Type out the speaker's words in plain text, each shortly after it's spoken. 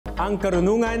Ang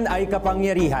karunungan ay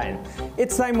kapangyarihan.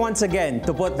 It's time once again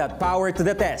to put that power to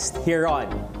the test here on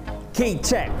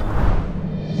KCHECK.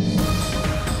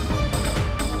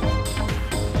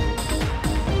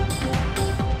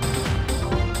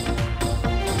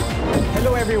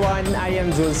 Hello everyone, I am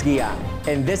Jules Gia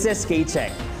and this is KCHECK.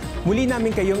 Muli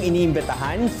namin kayong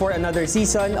iniimbitahan for another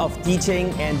season of teaching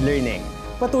and learning.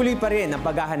 Patuloy pa rin ang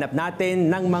paghahanap natin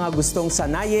ng mga gustong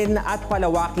sanayin at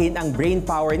palawakin ang brain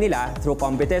power nila through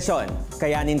competition.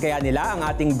 Kayanin kaya nila ang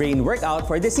ating brain workout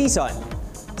for this season.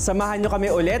 Samahan nyo kami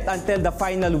ulit until the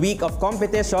final week of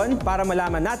competition para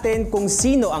malaman natin kung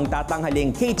sino ang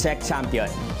tatanghaling KCHECK champion.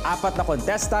 4 na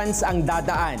contestants ang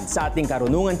dadaan sa ating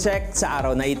Karunungan Check sa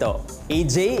araw na ito.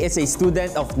 AJ is a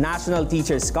student of National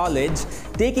Teachers College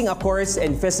taking a course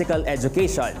in physical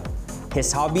education. His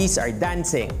hobbies are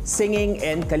dancing, singing,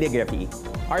 and calligraphy.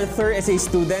 Arthur is a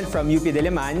student from UP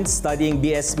Diliman studying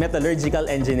BS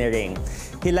Metallurgical Engineering.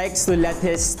 He likes to let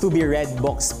his to-be-read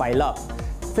books pile up.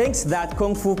 Thinks that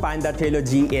Kung Fu Panda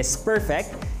trilogy is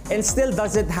perfect and still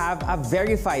doesn't have a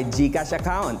verified GCash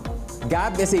account.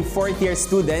 Gab is a 4th-year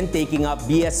student taking up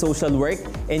BS Social Work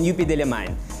in UP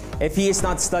Diliman. If he is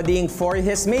not studying for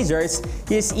his majors,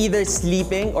 he is either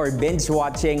sleeping or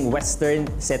binge-watching Western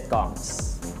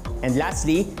sitcoms. And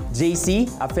lastly, JC,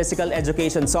 a physical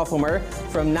education sophomore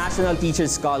from National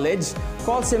Teachers College,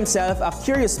 calls himself a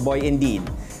curious boy indeed.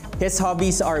 His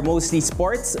hobbies are mostly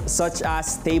sports such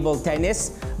as table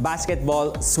tennis,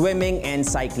 basketball, swimming, and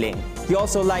cycling. He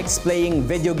also likes playing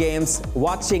video games,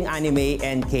 watching anime,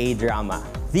 and K-drama.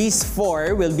 These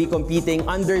 4 will be competing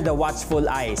under the watchful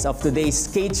eyes of today's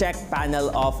KCHECK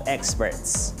panel of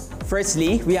experts.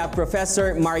 Firstly, we have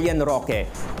Professor Marian Roque,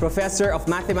 Professor of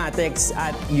Mathematics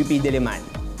at UP Diliman.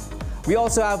 We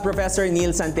also have Professor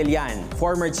Neil Santillan,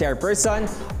 former chairperson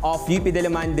of UP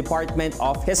Diliman Department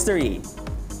of History.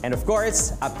 And of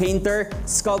course, a painter,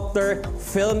 sculptor,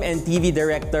 film and TV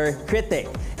director, critic,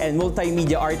 and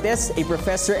multimedia artist, a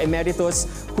professor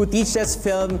emeritus who teaches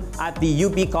film at the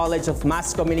UP College of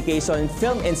Mass Communication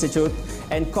Film Institute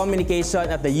and Communication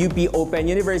at the UP Open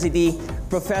University,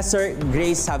 Professor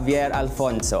Grace Javier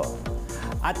Alfonso.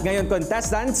 At ngayon,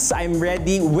 contestants, I'm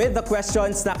ready with the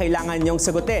questions na kailangan nyong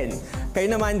sagutin.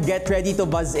 Kayo naman, get ready to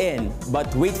buzz in, but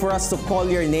wait for us to call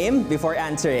your name before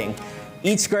answering.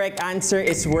 Each correct answer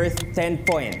is worth 10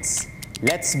 points.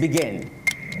 Let's begin.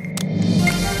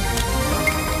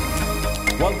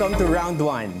 Welcome to round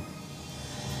 1.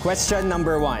 Question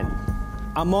number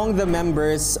 1. Among the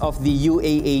members of the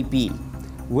UAAP,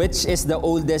 which is the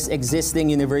oldest existing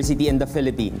university in the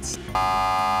Philippines?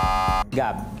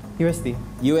 Gab. UST.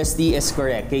 UST is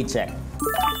correct. KCHECK.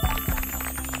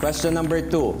 Question number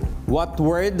 2. What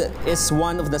word is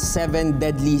one of the 7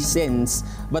 deadly sins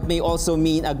but may also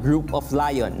mean a group of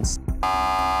lions?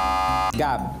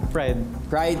 Gab. Pride.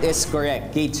 Pride is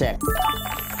correct. KCHECK.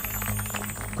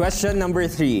 Question number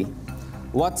 3.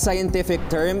 What scientific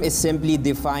term is simply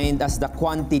defined as the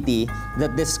quantity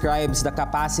that describes the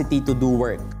capacity to do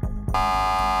work?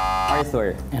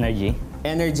 Arthur. Energy.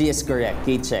 Energy is correct.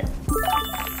 KCHECK.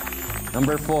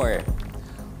 Number 4.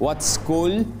 What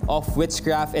school of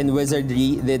witchcraft and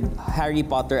wizardry did Harry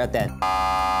Potter attend?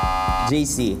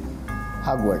 JC.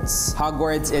 Hogwarts.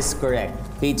 Hogwarts is correct.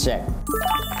 KCHECK.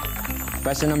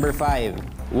 Question number 5.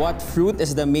 What fruit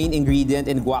is the main ingredient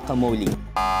in guacamole?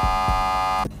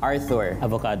 Arthur.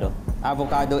 Avocado.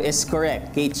 Avocado is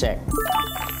correct. KCHECK.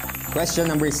 Question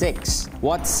number 6.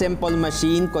 What simple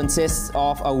machine consists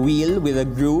of a wheel with a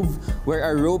groove where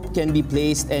a rope can be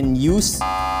placed and used?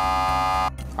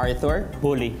 Arthur?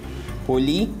 Pulley.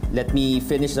 Pulley. Let me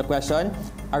finish the question.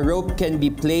 A rope can be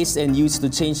placed and used to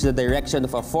change the direction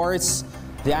of a force.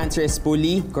 The answer is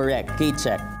pulley. Correct.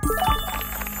 KCHECK.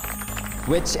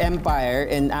 Which empire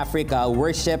in Africa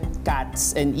worshipped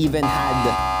cats and even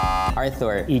had...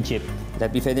 Arthur? Egypt.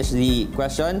 Let me finish the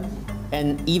question.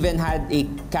 And even had a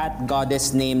cat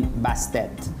goddess named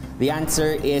Bastet. The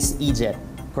answer is Egypt.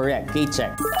 Correct.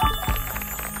 KCHECK.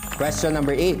 Question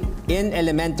number 8. In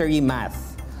elementary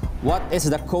math, what is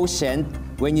the quotient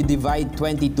when you divide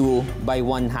 22 by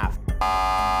 1/2?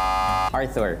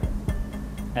 Arthur.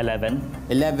 11.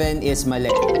 11 is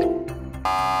mali.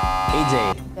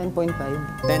 AJ. 10.5.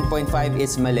 10.5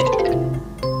 is mali.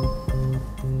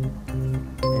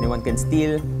 Anyone can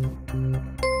steal?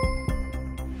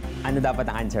 Ano dapat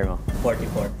ang answer mo?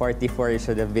 44. 44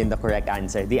 should have been the correct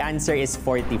answer. The answer is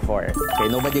 44. Okay,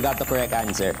 nobody got the correct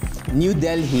answer. New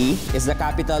Delhi is the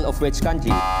capital of which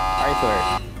country?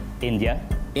 Arthur. India.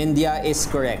 India is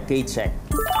correct. KCHECK.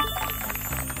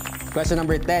 Question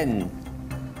number 10.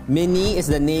 Minnie is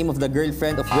the name of the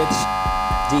girlfriend of which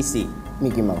JC?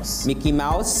 Mickey Mouse. Mickey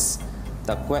Mouse.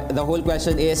 The whole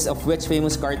question is, of which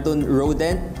famous cartoon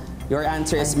rodent? Your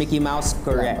answer is Mickey Mouse.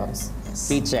 Correct.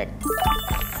 KCHECK.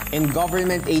 In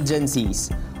government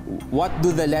agencies, what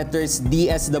do the letters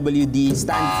DSWD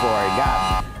stand for?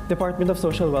 Gab. Department of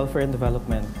Social Welfare and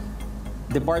Development.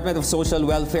 Department of Social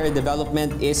Welfare and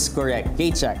Development is correct.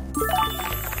 KCHECK.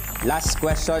 Last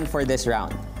question for this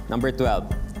round. Number 12.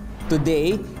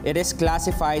 Today, it is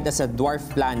classified as a dwarf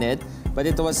planet, but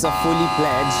it was a fully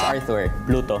pledged, Arthur.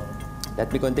 Pluto.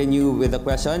 Let me continue with the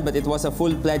question, but it was a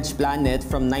full-fledged planet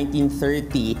from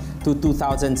 1930 to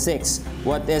 2006.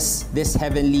 What is this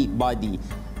heavenly body?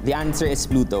 The answer is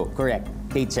Pluto. Correct.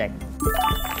 KCHECK.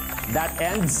 That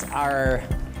ends our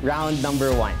round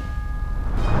number 1.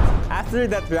 After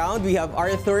that round, we have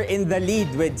Arthur in the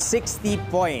lead with 60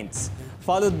 points,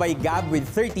 followed by Gab with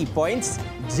 30 points,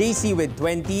 JC with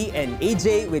 20, and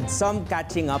AJ with some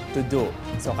catching up to do.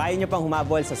 So kaya nyo pang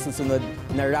humabol sa susunod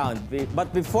na round.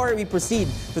 But before we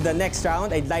proceed to the next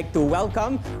round, I'd like to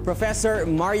welcome Professor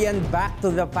Marian back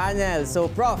to the panel. So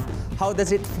Prof, how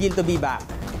does it feel to be back?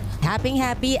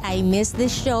 Happy, I missed the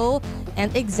show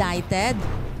and excited.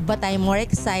 But I'm more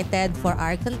excited for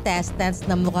our contestants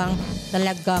na mukhang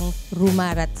talagang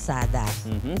rumaratsada.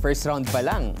 First round pa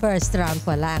lang. First round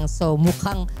pa lang. So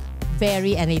mukhang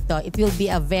it will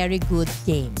be a very good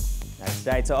game. That's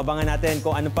right. So abangan natin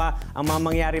kung ano pa ang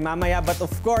mangyayari mamaya. But of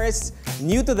course,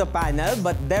 new to the panel,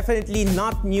 but definitely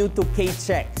not new to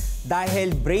KCHECK.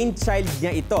 Dahil brainchild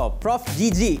niya ito. Prof.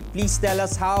 Gigi, please tell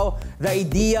us how the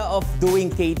idea of doing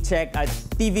KCHECK at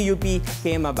TVUP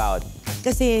came about.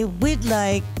 Kasi we'd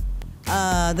like,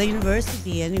 the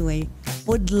university anyway,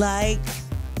 would like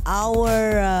our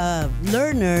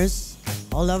learners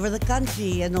all over the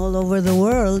country and all over the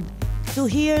world to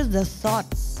hear the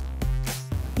thoughts,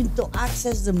 to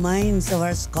access the minds of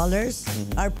our scholars,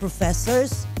 our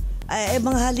professors,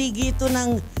 mga haligi ito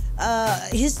ng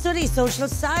history, social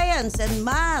science, and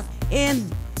math. And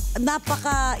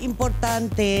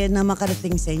napaka-importante na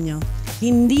makarating sa inyo.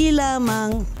 Hindi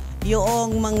lamang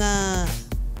yung mga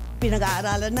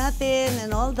pinag-aaralan natin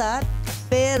and all that,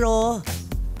 pero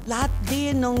lahat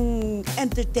din ng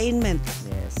entertainment.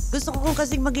 Yes. Gusto ko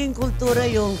kasing maging kultura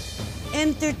yung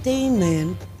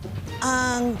entertainment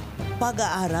ang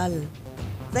pag-aaral.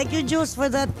 Thank you, Jules, for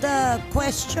that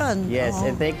question. Yes,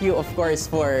 and thank you, of course,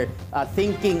 for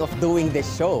thinking of doing this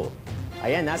show.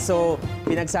 Ayan so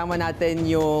pinagsama natin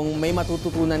yung may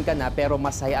matututunan ka na pero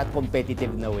masaya at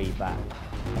competitive na way pa.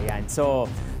 Ayan, so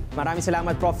maraming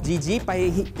salamat, Prof. Gigi.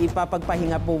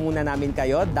 Ipapagpahinga po muna namin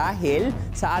kayo dahil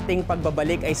sa ating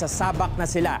pagbabalik ay sasabak na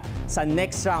sila sa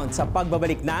next round sa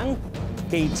pagbabalik ng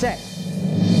KCHECK.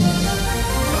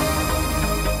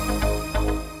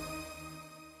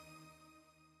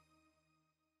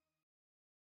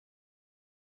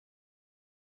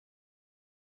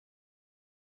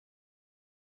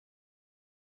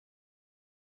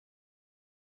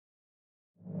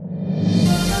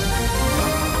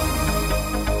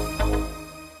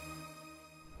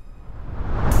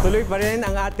 Tuloy pa rin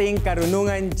ang ating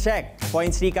Karunungan Check.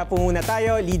 Points recap po muna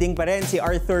tayo. Leading pa rin si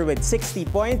Arthur with 60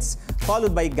 points,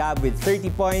 followed by Gab with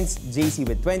 30 points, JC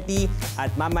with 20,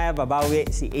 at mamaya babawi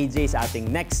si AJ sa ating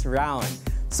next round.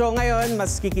 So ngayon,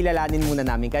 mas kikilalanin muna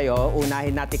namin kayo.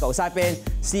 Unahin natin kausapin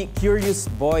si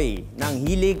Curious Boy. Nang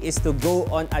hilig is to go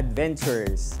on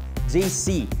adventures.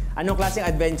 JC, anong klaseng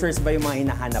adventures ba yung mga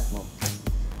hinahanap mo?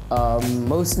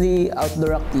 Mostly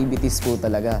outdoor activities po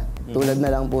talaga. Tulad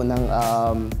na lang po ng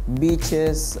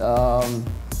beaches,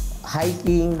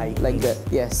 hiking, like that.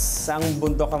 Yes. Saang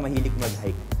bundok ka mahilig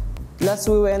mag-hike?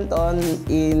 Last we went on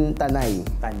in Tanay.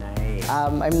 Tanay.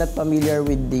 I'm not familiar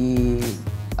with the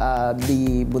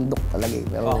bundok talaga.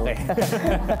 Pero Okay.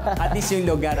 At least yung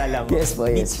lugar alam mo. Yes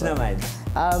po, yes Beach po. naman.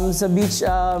 Sa beach,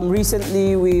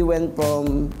 recently we went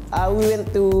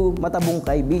to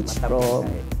Matabungkay Beach from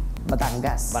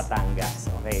Batangas. Batangas.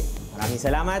 Okay. Maraming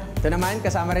salamat. Ito naman,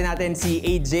 kasama rin natin si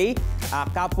AJ,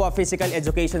 kapwa physical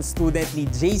education student ni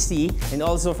JC, and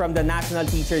also from the National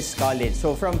Teachers College.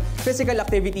 So from physical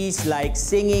activities like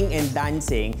singing and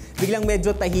dancing, biglang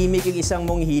medyo tahimik yung isang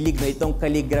mong hilig na itong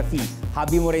calligraphy.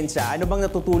 Hobby mo rin siya. Ano bang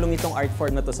natutulong itong art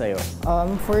form na to sa'yo?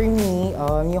 For me,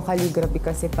 yung calligraphy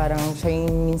kasi parang siya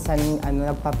yung minsan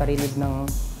nagpaparinig ng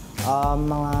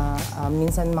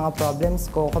minsan mga problems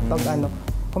ko kapag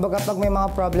kumbaga pag may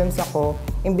mga problems ako,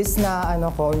 imbes na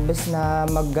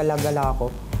maggala-gala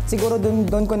ako, siguro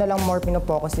doon ko na lang more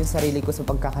pinopokus yung sarili ko sa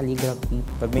pagka-calligraphy.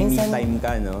 Pag may me time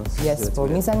ka, no? Yes po.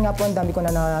 Minsan nga po, ang dami ko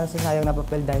na nasasayang na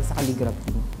papel dahil sa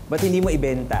calligraphy. Ba't hindi mo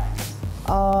ibenta?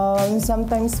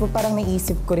 Sometimes po parang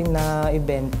naisip ko rin na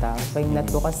ibenta. Why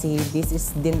not po kasi this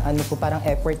is din ano po, parang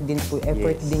effort din po.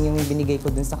 Effort Yes. din yung binigay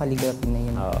ko dun sa calligraphy na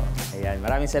yun. Oh, ayan.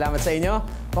 Maraming salamat sa inyo.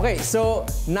 Okay, so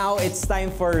now it's time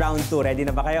for round 2. Ready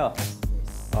na ba kayo?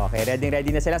 Okay,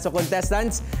 ready na sila. So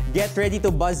contestants, get ready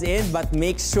to buzz in but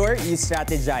make sure you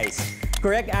strategize.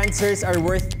 Correct answers are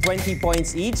worth 20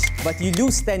 points each, but you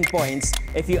lose 10 points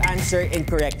if you answer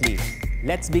incorrectly.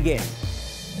 Let's begin.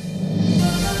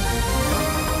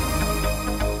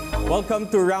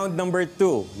 Welcome to round number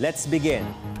 2. Let's begin.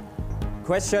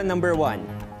 Question number 1.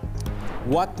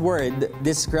 What word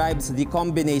describes the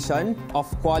combination of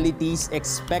qualities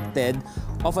expected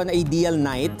of an ideal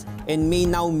knight and may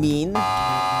now mean...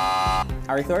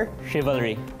 Arthur?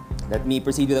 Chivalry. Let me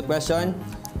proceed with the question.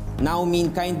 Now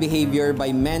mean kind behavior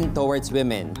by men towards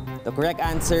women. The correct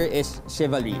answer is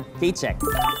chivalry. KCHECK.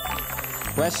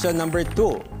 Question number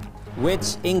 2.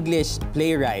 Which English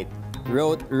playwright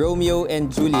wrote Romeo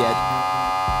and Juliet?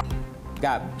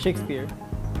 Gab. Shakespeare.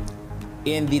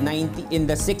 In the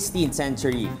 16th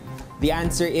century. The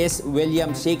answer is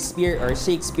William Shakespeare or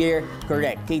Shakespeare.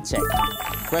 Correct. KCHECK.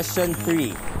 Question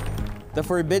 3. The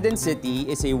Forbidden City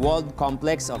is a walled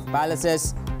complex of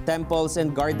palaces, temples,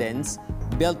 and gardens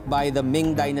built by the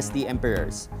Ming Dynasty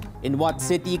emperors. In what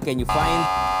city can you find...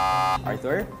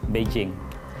 Arthur? Beijing.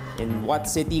 In what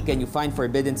city can you find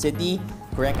Forbidden City?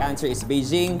 Correct answer is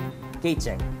Beijing.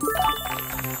 KCHECK.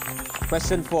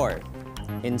 Question 4.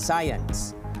 In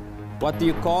science, what do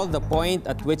you call the point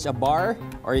at which a bar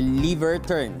or lever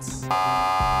turns?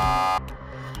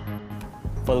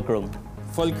 Fulcrum.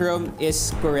 Fulcrum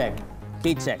is correct.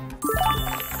 KCHECK.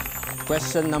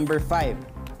 Question number 5.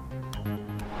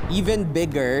 Even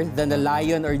bigger than the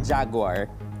lion or jaguar,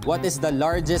 what is the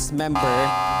largest member?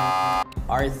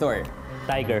 Arthur.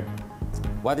 Tiger.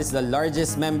 What is the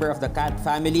largest member of the cat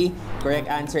family? Correct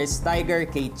answer is tiger.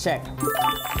 KCHECK.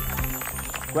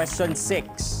 Question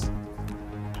 6.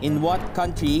 In what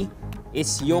country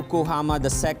is Yokohama the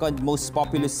second most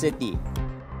populous city?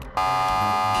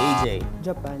 AJ.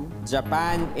 Japan.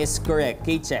 Japan is correct.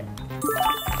 KCHECK.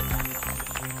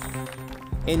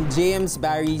 In James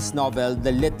Barrie's novel,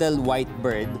 The Little White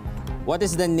Bird, what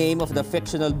is the name of the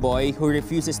fictional boy who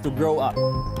refuses to grow up?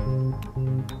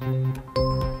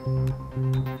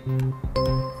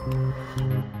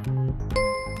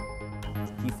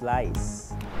 He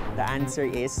flies. The answer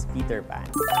is Peter Pan.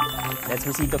 Let's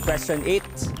proceed to question 8.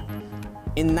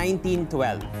 In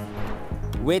 1912,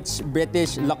 which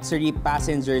British luxury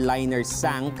passenger liner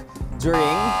sank during,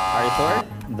 Arthur?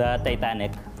 The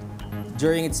Titanic.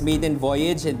 During its maiden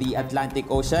voyage in the Atlantic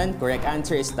Ocean. Correct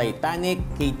answer is Titanic.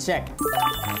 KCHECK.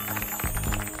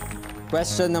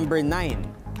 Question number 9.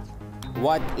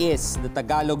 What is the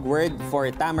Tagalog word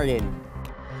for tamarind?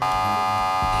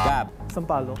 Gab.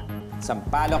 Sampalo.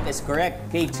 Sampalok is correct.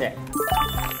 KCHECK.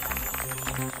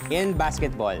 In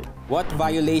basketball, what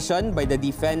violation by the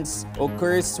defense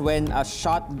occurs when a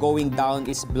shot going down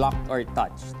is blocked or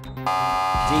touched?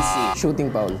 JC.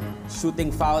 Shooting foul. Shooting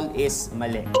foul is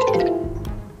mali.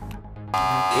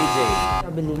 AJ.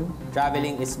 Traveling.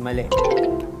 Traveling is mali.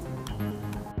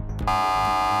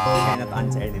 I cannot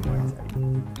answer anymore. Sorry.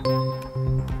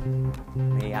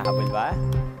 May hahabol ba?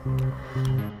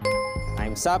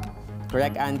 Time's up.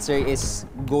 Correct answer is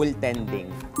goaltending.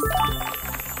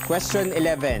 Question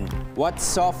 11. What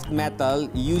soft metal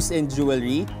used in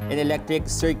jewelry and electric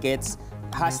circuits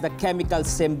has the chemical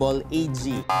symbol Ag?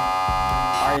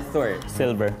 Arthur.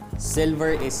 Silver.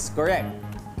 Silver is correct.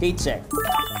 KCHECK.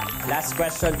 Last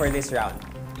question for this round.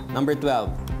 Number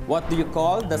 12. What do you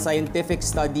call the scientific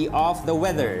study of the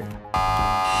weather?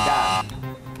 Gab.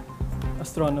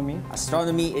 Astronomy.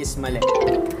 Astronomy is mali.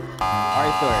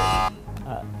 Arthur.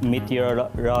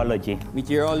 Meteorology.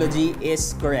 Meteorology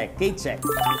is correct. KCHECK.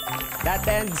 That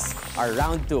ends our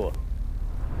round 2.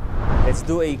 Let's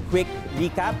do a quick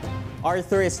recap.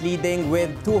 Arthur is leading with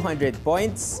 200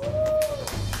 points.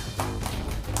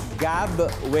 Gab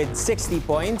with 60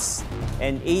 points.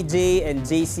 And AJ and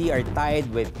JC are tied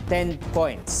with 10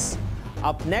 points.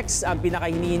 Up next, ang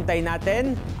pinakahinihintay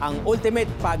natin, ang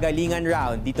ultimate pagalingan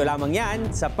round. Dito lamang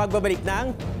yan sa pagbabalik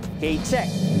ng KCHECK.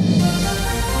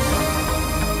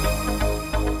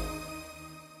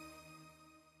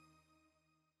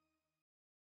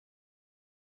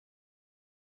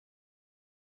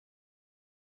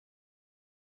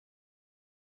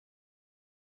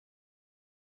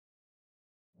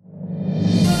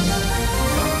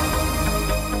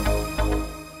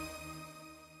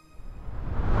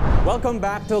 Welcome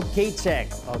back to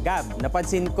KCHECK. O Gab,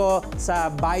 napansin ko sa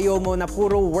bio mo na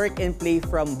puro work and play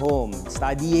from home.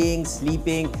 Studying,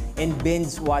 sleeping, and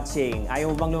binge watching.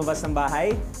 Ayaw mo bang lumabas ng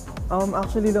bahay?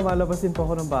 Actually, lumalabas din po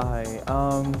ako ng bahay.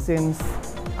 Since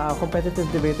competitive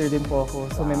debater din po ako,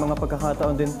 so may mga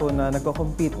pagkakataon din po na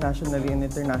nagko-compete nationally and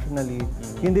internationally.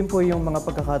 Yun din po yung mga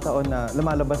pagkakataon na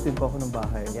lumalabas din po ako ng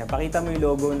bahay. Yan, pakita mo yung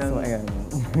logo ng So, ayan.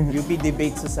 UP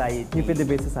Debate Society. UP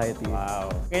Debate Society. Wow.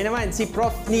 Ngayon naman, si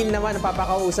Prof. Neil naman,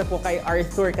 napapakausap ko kay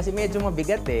Arthur kasi medyo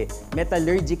mabigat eh.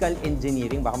 Metallurgical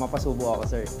Engineering. Baka mapasubo ako,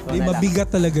 sir. So, Di mabigat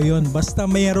talaga yon. Basta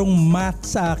mayroong math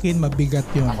sa akin, mabigat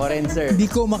yon. Ako rin, sir. Hindi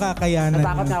ko makakayanan.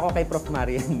 Natakot yun. na ako kay Prof.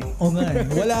 Marian. O nga eh.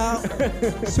 Wala.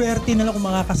 Swerte na lang kung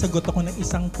makakasagot ako ng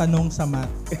isang tanong sa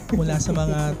math mula sa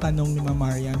mga tanong ni Ma'am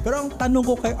Marian. Pero ang tanong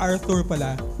ko kay Arthur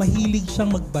pala, mahilig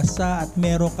siyang magbasa at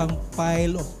meron kang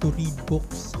pile of to read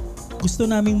books. Gusto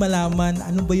naming malaman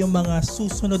ano ba yung mga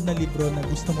susunod na libro na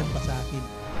gusto mong basahin.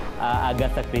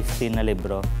 Agatha Christie na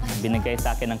libro. Binigay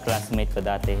sa akin ng classmate ko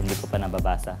dati, hindi ko pa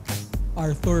nababasa.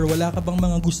 Arthur, wala ka bang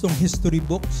mga gustong history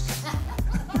books?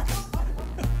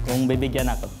 Kung bibigyan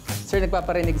ako. Sir,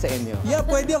 nagpaparinig sa inyo. Yeah,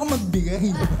 pwede ako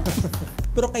magbigay.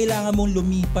 Pero kailangan mong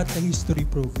lumipat sa history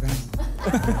program.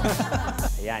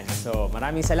 Ayan. So,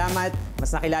 maraming salamat.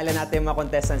 Mas nakilala natin yung mga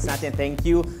contestants natin. Thank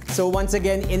you. So, once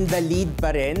again, in the lead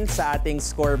pa rin sa ating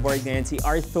scoreboard ngayon si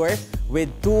Arthur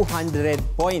with 200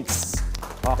 points.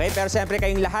 Okay, pero siyempre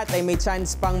kayong lahat ay may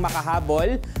chance pang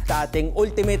makahabol sa ating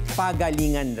ultimate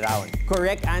pagalingan round.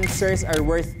 Correct answers are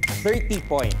worth 30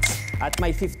 points. At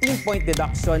may 15-point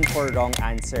deduction for wrong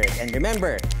answers. And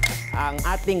remember, ang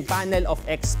ating panel of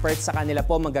experts sa kanila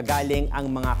po magagaling ang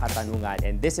mga katanungan.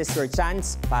 And this is your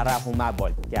chance para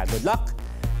humabol. Kaya good luck.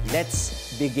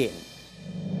 Let's begin.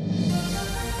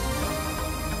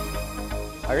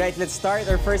 Alright, let's start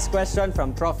our first question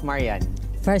from Prof. Marian.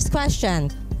 First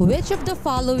question. Which of the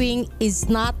following is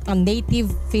not a native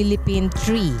Philippine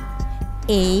tree?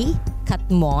 A.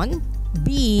 Katmon.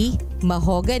 B.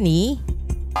 Mahogany.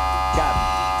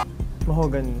 Gab.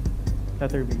 Mahogany.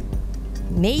 Letter B.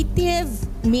 Native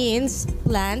means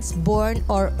plants born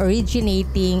or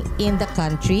originating in the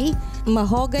country.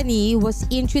 Mahogany was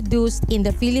introduced in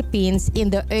the Philippines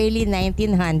in the early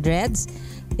 1900s.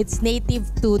 It's native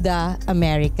to the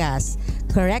Americas.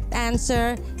 Correct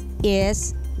answer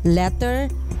is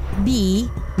letter B,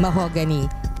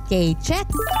 mahogany. Okay, check.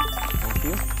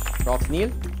 Thank you. Prof. Neil.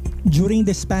 During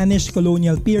the Spanish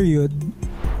colonial period,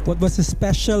 what was a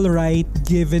special right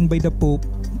given by the Pope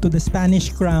to the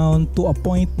Spanish crown to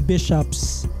appoint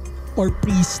bishops or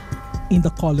priests in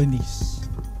the colonies?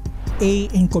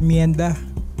 A. Encomienda.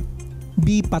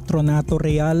 B. Patronato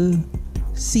Real.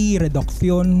 C.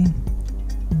 Reducción.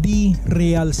 D.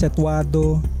 Real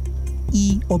Setuado.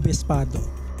 E. Obispado.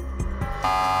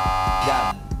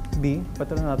 Gab. B.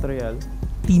 Patronato Real.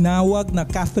 Tinawag na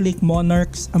Catholic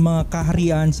monarchs ang mga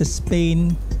kaharian sa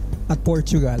Spain at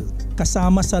Portugal.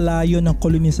 Kasama sa layo ng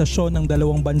kolonisasyon ng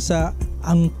dalawang bansa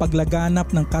ang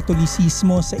paglaganap ng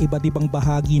Katolisismo sa iba't ibang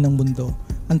bahagi ng mundo.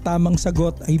 Ang tamang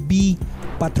sagot ay B,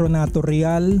 Patronato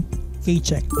Real.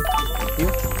 KCHECK. Thank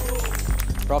you.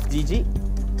 Prof. Gigi.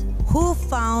 Who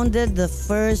founded the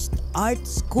first art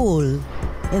school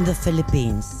in the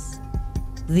Philippines?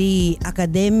 The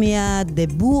Academia de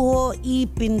Buho y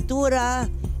Pintura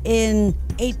in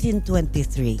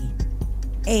 1823.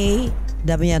 A.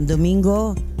 Damian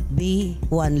Domingo. B.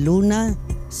 Juan Luna.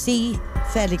 C.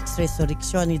 Felix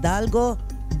Resurrección Hidalgo.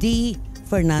 D.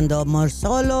 Fernando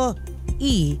Morsolo.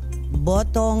 E.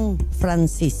 Botong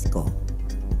Francisco.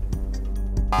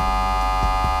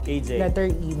 AJ.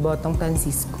 Letter E, Botong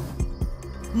Francisco.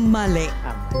 Mali.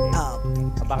 Mali.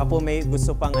 Okay. Baka po may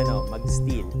gusto pang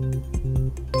mag-steal.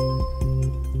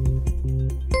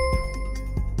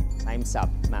 Time's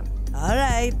up, ma'am.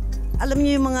 Alright. Alam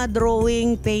niyo yung mga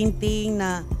drawing, painting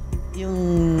na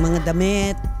yung mga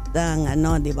damit ng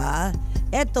di ba?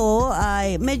 Ito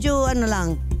ay medyo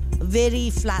lang, very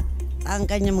flat ang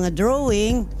kanyang mga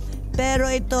drawing.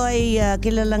 Pero ito ay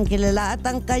kilalang kilala at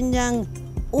ang kanyang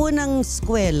unang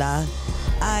eskwela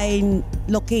ay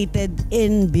located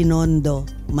in Binondo,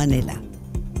 Manila.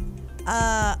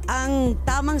 Ang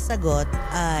tamang sagot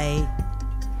ay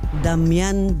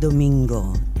Damian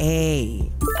Domingo. A.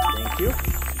 Thank you.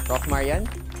 Prof. Marian.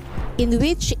 In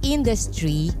which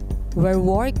industry were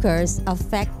workers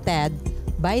affected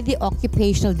by the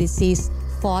occupational disease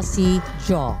Fossy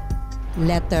Jaw?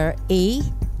 Letter A,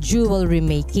 jewelry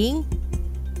making.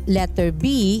 Letter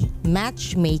B,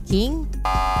 matchmaking.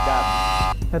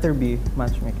 Gab. Letter B,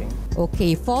 matchmaking.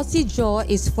 Okay, Fossy Jaw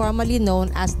is formally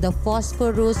known as the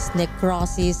phosphorus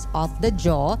necrosis of the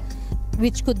jaw,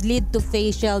 which could lead to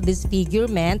facial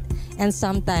disfigurement and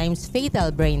sometimes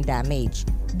fatal brain damage.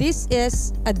 This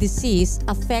is a disease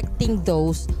affecting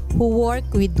those who work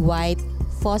with white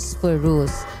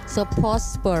phosphorus. So,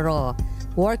 phosphoro.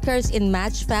 Workers in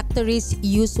match factories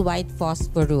use white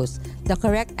phosphorus. The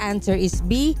correct answer is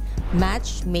B,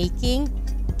 matchmaking.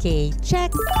 Okay,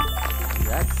 check.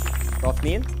 Congrats. Prof.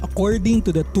 Neil? According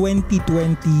to the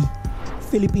 2020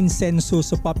 Philippine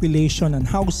Census of Population and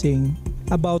Housing,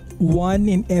 about 1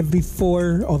 in every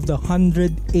 4 of the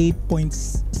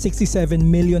 108.67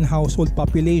 million household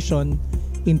population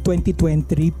in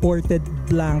 2020 reported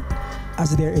blank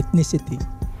as their ethnicity.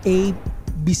 A.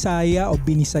 Bisaya o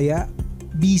Binisaya,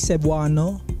 B.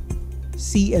 Cebuano,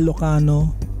 C.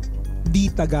 Ilocano,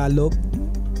 D. Tagalog,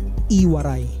 E.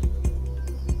 Waray.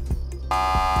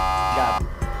 Gab.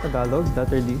 Tagalog,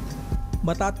 letter D.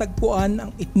 Matatagpuan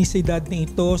ang etnisidad na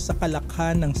ito sa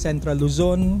kalakhan ng Central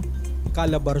Luzon,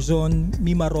 Calabarzon,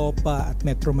 Mimaropa at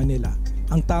Metro Manila.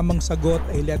 Ang tamang sagot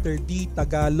ay letter D,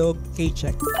 Tagalog,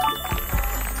 KCHECK.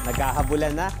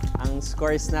 Naghahabulan na ang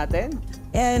scores natin.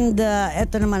 And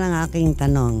ito naman ang aking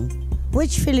tanong.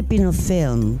 Which Filipino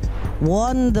film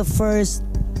won the first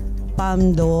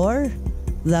Palme d'Or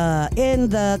in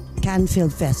the Cannes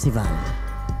Film Festival?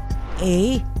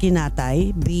 A.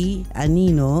 Kinatay, B.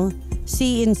 Anino,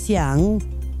 C. Insiang,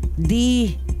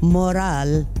 D.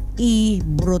 Moral, E.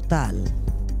 Brutal.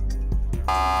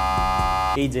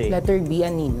 AJ. Letter B,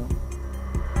 Anino.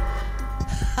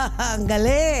 Ang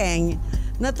galing!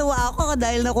 Natuwa ako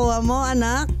dahil nakuha mo,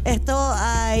 anak. Ito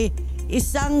ay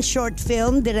isang short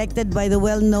film directed by the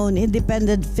well-known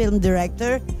independent film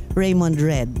director, Raymond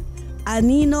Red.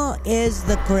 Anino is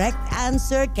the correct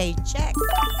answer. Kay check.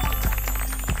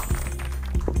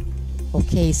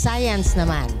 Okay, science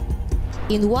naman.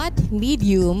 In what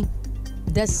medium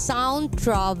does sound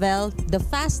travel the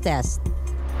fastest?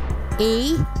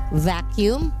 A.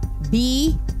 Vacuum,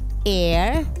 B.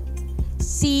 Air,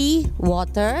 C.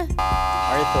 Water,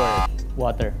 Arthur.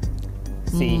 Water.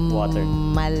 C. Water.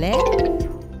 mali,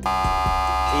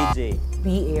 AJ.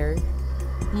 B, air.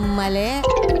 mali.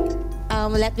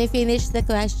 Let me finish the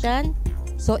question.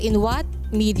 So in what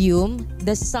medium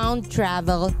does sound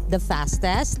travel the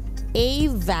fastest?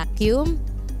 A. Vacuum,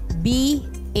 B.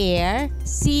 Air,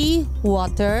 C.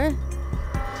 Water,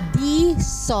 D.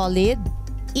 Solid,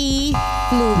 E.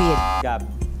 Fluid. Gab.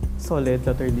 Solid,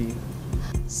 letter D.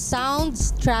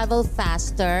 Sounds travel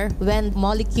faster when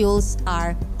molecules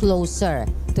are closer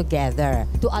together.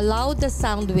 To allow the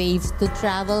sound waves to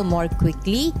travel more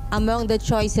quickly, among the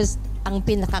choices, ang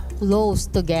pinaka-close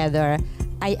together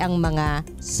ay ang mga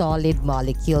solid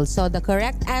molecules. So the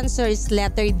correct answer is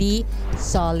letter D,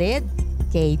 solid.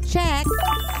 Okay, check.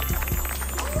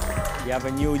 You have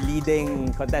a new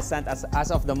leading contestant as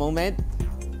of the moment.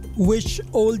 Which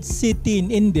old city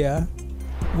in India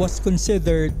was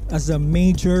considered as a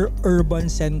major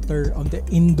urban center of the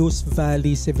Indus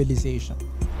Valley civilization?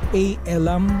 A.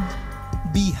 Elam,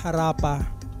 B. Harappa,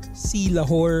 C.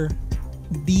 Lahore,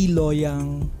 D.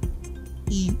 Loyang,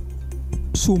 E.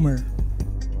 Sumer.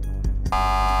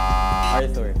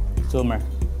 Arthur. Sumer.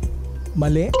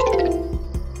 Mali.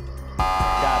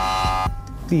 Gab.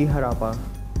 B, Harappa.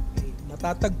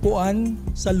 Matatagpuan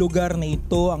sa lugar na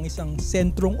ito ang isang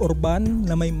sentrong urban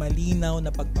na may malinaw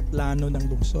na pagpaplano ng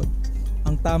lungsod.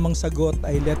 Ang tamang sagot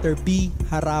ay letter B,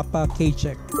 Harappa,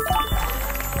 KCHECK.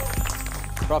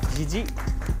 Prof. Gigi.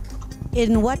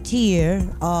 In what year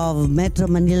of Metro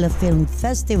Manila Film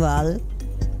Festival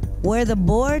where the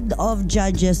Board of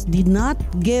Judges did not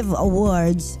give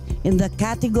awards in the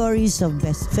categories of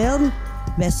Best Film,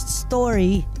 Best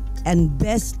Story, and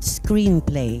Best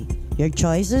Screenplay? Your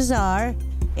choices are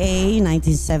A.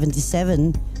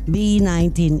 1977, B.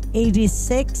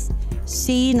 1986,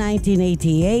 C.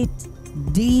 1988,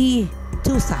 D.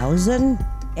 2000,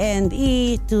 and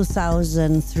E.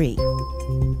 2003.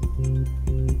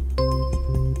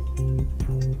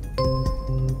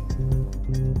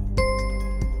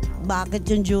 Bakit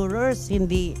yung jurors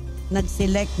hindi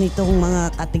nag-select nitong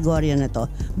mga kategorya na to?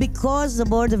 Because the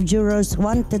Board of Jurors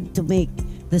wanted to make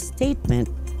the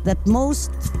statement that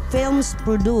most films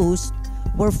produced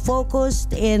were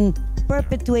focused in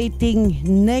perpetuating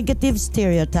negative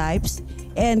stereotypes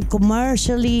and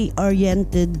commercially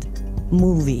oriented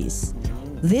movies.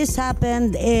 This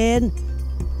happened in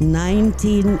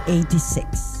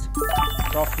 1986.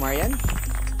 Prof. Marian.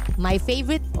 My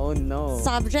favorite Oh no.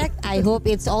 subject, I hope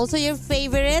it's also your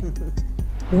favorite.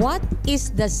 What is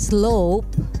the slope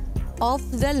of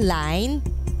the line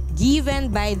given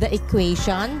by the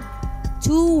equation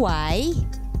 2y,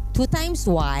 2 times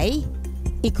y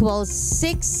equals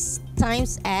 6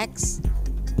 times x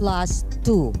plus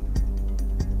 2?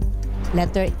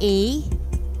 Letter A,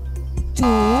 2.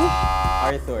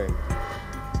 Arthur.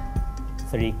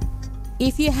 3.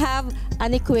 If you have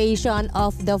an equation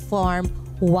of the form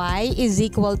y is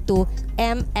equal to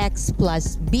mx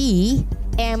plus b.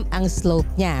 M ang slope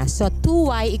niya. So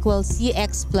 2y equals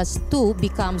cx plus 2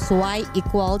 becomes y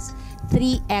equals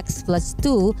 3x plus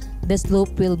 2. The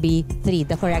slope will be 3.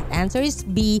 The correct answer is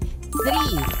B,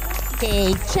 3.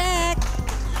 Okay, check!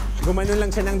 Gumanon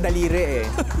lang siya ng daliri eh.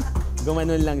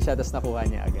 Gumanon lang siya, tapos nakuha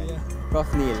niya agad. Prof.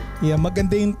 Neil. Yeah,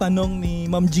 maganda yung tanong ni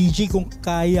Ma'am Gigi kung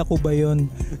kaya ko ba yun.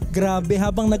 Grabe,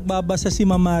 habang nagbabasa si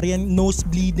Ma'am Marian, nose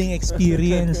bleeding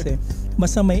experience eh.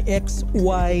 Basta may X,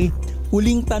 Y.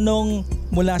 Huling tanong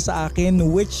mula sa akin,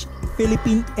 which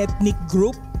Philippine ethnic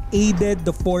group aided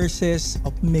the forces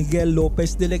of Miguel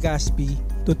Lopez de Legazpi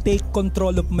to take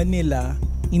control of Manila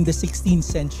in the 16th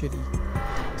century?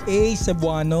 A.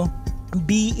 Cebuano,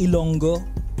 B. Ilonggo,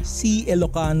 C.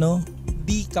 Ilocano,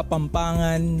 D.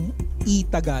 Kapampangan, E.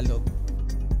 Tagalog.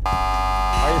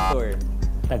 Arthur.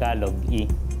 Tagalog,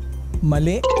 E.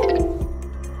 Mali.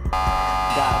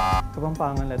 Gab.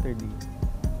 Kapampangan, letter D.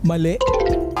 Mali.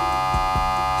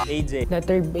 AJ.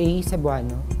 Letter A,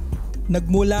 Cebuano.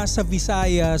 Nagmula sa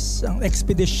Visayas ang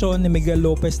ekspedisyon ni Miguel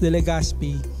Lopez de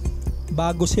Legazpi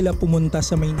bago sila pumunta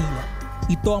sa Maynila.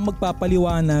 Ito ang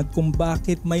magpapaliwanag kung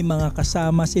bakit may mga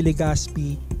kasama si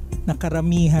Legazpi na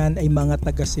karamihan ay mga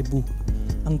taga Cebu.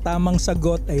 Ang tamang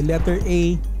sagot ay letter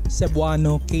A,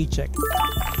 Cebuano, KCHECK.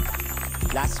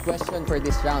 Last question for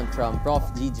this round from Prof.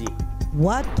 Gigi.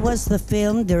 What was the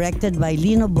film directed by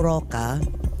Lino Broca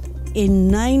in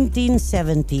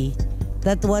 1970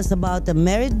 that was about a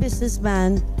married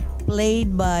businessman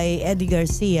played by Eddie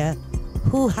Garcia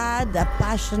who had a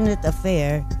passionate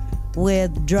affair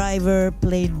with driver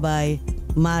played by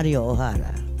Mario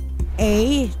O'Hara?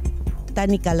 A.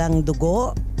 Tanikalang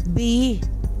Dugo, B.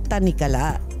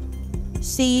 Tanikala,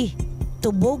 C.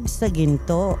 Tubog sa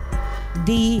Ginto,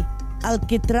 D.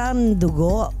 Alkitran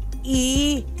Dugo,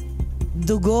 E.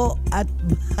 Dugo at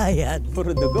Bayad.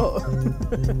 Puro dugo.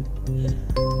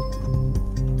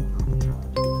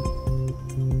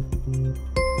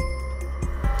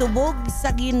 Tubog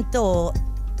sa Ginto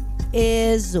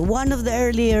is one of the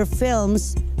earlier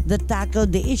films that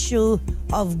tackled the issue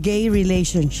of gay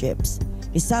relationships.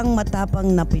 Isang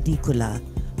matapang na pelikula.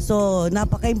 So,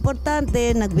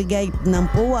 napaka-importante, nagbigay ng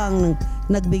puwang,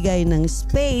 nagbigay ng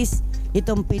space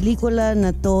itong pelikula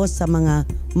na to sa mga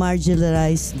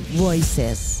marginalized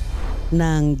voices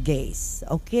ng gays.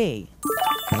 Okay.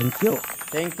 Thank you.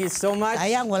 Thank you so much.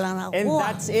 Sayang, wala na ako. And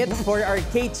that's it for our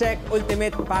KCHECK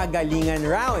Ultimate Pagalingan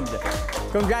Round.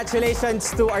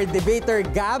 Congratulations to our debater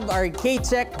Gab, our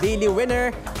KCHECK Daily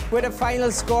winner, with a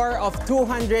final score of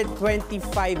 225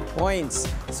 points.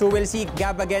 So we'll see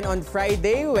Gab again on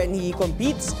Friday when he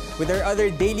competes with our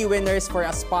other daily winners for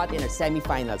a spot in our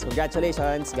semifinals.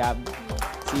 Congratulations, Gab.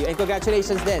 See you. And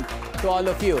congratulations then to all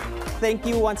of you. Thank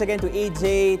you once again to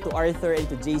AJ, to Arthur, and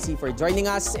to JC for joining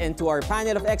us, and to our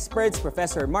panel of experts,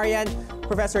 Professor Marian,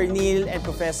 Professor Neil, and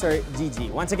Professor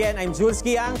Gigi. Once again, I'm Jules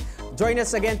Kiang. Join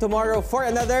us again tomorrow for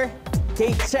another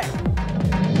KCHECK.